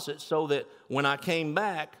deposit so that when I came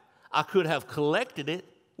back, I could have collected it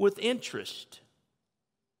with interest?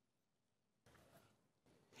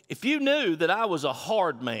 If you knew that I was a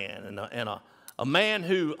hard man and a man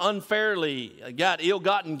who unfairly got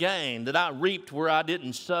ill-gotten gain, that I reaped where I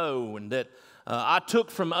didn't sow, and that I took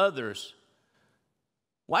from others,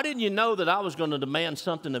 why didn't you know that I was going to demand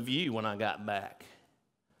something of you when I got back?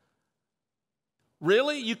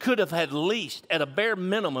 Really? You could have at least, at a bare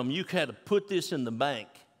minimum, you could have put this in the bank,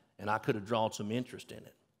 and I could have drawn some interest in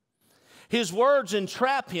it. His words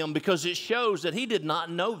entrap him because it shows that he did not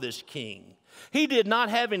know this king. He did not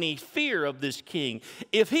have any fear of this king.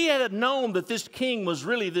 If he had known that this king was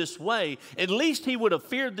really this way, at least he would have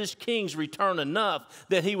feared this king's return enough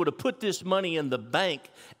that he would have put this money in the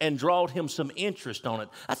bank and drawed him some interest on it.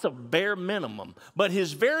 That's a bare minimum. But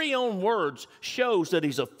his very own words shows that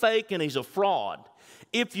he's a fake and he's a fraud.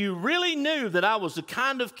 If you really knew that I was the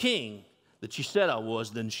kind of king that you said I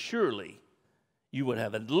was, then surely you would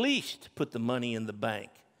have at least put the money in the bank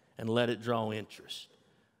and let it draw interest.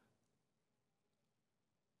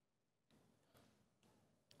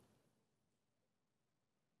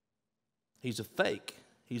 He's a fake.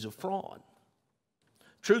 He's a fraud.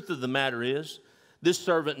 Truth of the matter is, this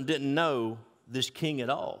servant didn't know this king at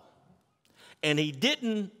all. And he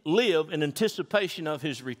didn't live in anticipation of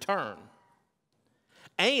his return.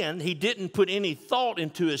 And he didn't put any thought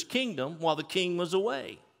into his kingdom while the king was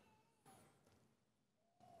away.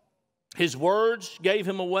 His words gave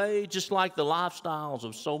him away, just like the lifestyles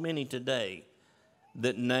of so many today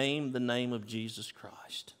that name the name of Jesus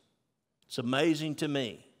Christ. It's amazing to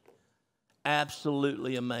me.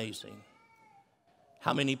 Absolutely amazing.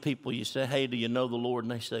 How many people you say, hey, do you know the Lord?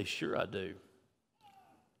 And they say, sure I do.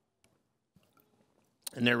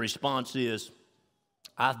 And their response is,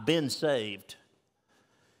 I've been saved.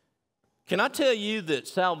 Can I tell you that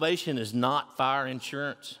salvation is not fire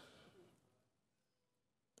insurance?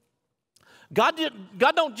 God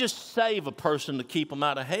don't just save a person to keep them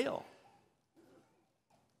out of hell.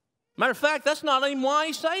 Matter of fact, that's not even why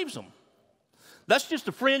he saves them. That's just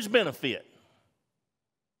a fringe benefit.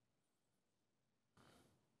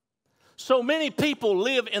 So many people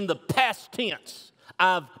live in the past tense.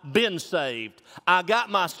 I've been saved. I got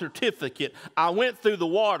my certificate. I went through the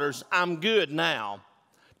waters. I'm good now.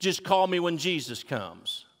 Just call me when Jesus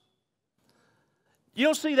comes. You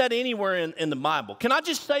don't see that anywhere in the Bible. Can I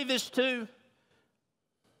just say this too?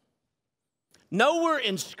 Nowhere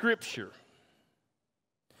in Scripture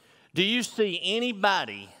do you see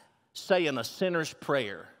anybody saying a sinner's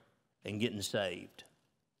prayer and getting saved.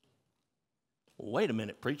 Well, wait a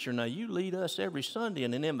minute, preacher. Now, you lead us every Sunday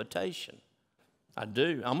in an invitation. I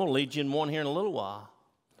do. I'm going to lead you in one here in a little while.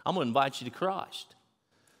 I'm going to invite you to Christ.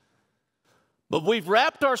 But we've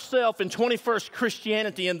wrapped ourselves in 21st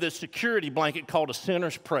Christianity in this security blanket called a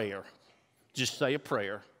sinner's prayer. Just say a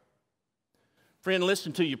prayer. Friend,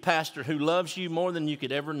 listen to your pastor who loves you more than you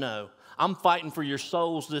could ever know. I'm fighting for your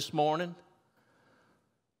souls this morning.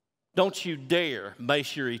 Don't you dare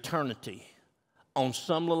base your eternity on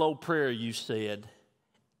some little old prayer you said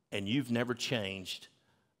and you've never changed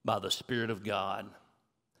by the Spirit of God.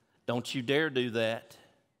 Don't you dare do that.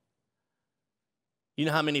 You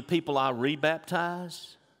know how many people I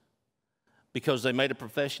rebaptize because they made a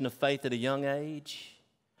profession of faith at a young age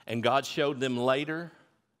and God showed them later,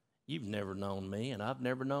 you've never known me and I've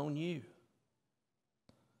never known you.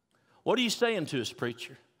 What are you saying to us,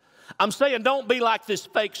 preacher? I'm saying don't be like this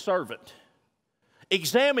fake servant.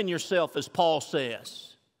 Examine yourself, as Paul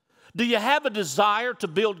says. Do you have a desire to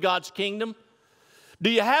build God's kingdom? Do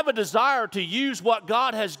you have a desire to use what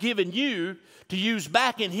God has given you to use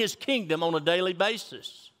back in His kingdom on a daily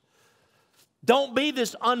basis? Don't be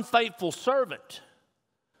this unfaithful servant.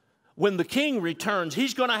 When the king returns,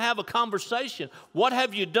 he's going to have a conversation. What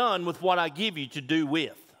have you done with what I give you to do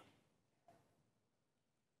with?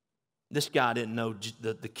 This guy didn't know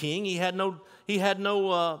the king. He had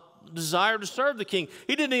no desire to serve the king.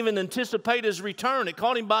 He didn't even anticipate his return. It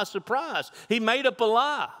caught him by surprise. He made up a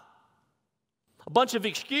lie. A bunch of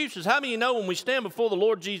excuses. How many of you know when we stand before the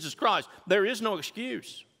Lord Jesus Christ, there is no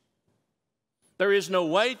excuse? There is no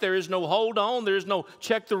wait. There is no hold on. There is no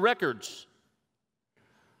check the records.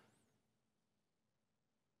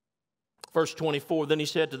 Verse 24, then he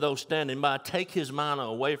said to those standing by, take his mina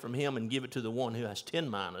away from him and give it to the one who has 10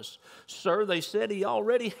 minas. Sir, they said, he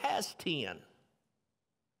already has 10.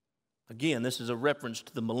 Again, this is a reference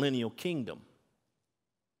to the millennial kingdom.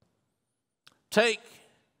 Take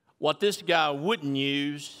what this guy wouldn't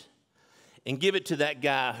use and give it to that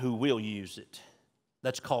guy who will use it.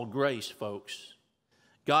 That's called grace, folks.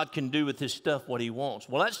 God can do with his stuff what he wants.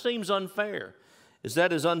 Well, that seems unfair. Is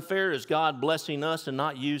that as unfair as God blessing us and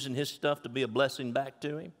not using his stuff to be a blessing back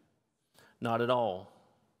to him? Not at all.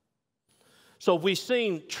 So we've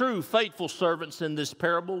seen true faithful servants in this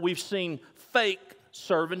parable. We've seen fake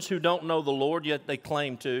servants who don't know the Lord, yet they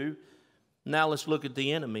claim to. Now let's look at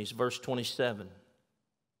the enemies, verse 27.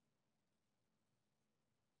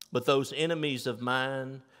 But those enemies of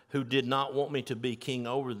mine who did not want me to be king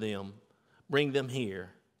over them, bring them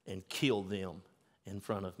here and kill them in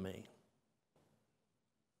front of me.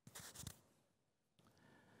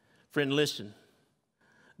 Friend, listen.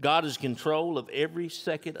 God is in control of every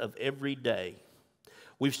second of every day.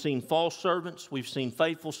 We've seen false servants, we've seen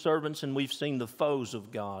faithful servants, and we've seen the foes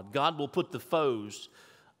of God. God will put the foes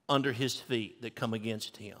under his feet that come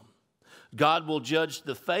against him. God will judge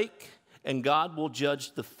the fake, and God will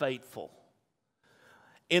judge the faithful.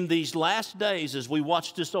 In these last days, as we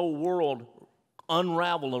watch this old world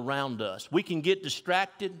unravel around us, we can get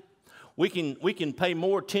distracted. We can pay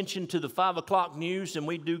more attention to the 5 o'clock news than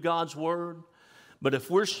we do God's Word. But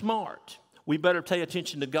if we're smart, we better pay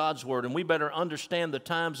attention to God's Word, and we better understand the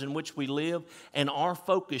times in which we live, and our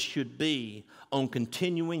focus should be on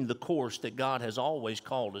continuing the course that God has always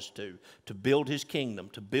called us to build his kingdom,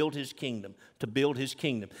 to build his kingdom, to build his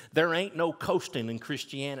kingdom. There ain't no coasting in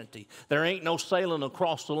Christianity. There ain't no sailing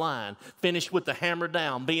across the line, finished with the hammer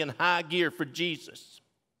down, being high gear for Jesus.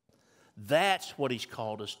 That's what he's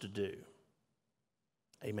called us to do.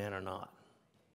 Amen or not?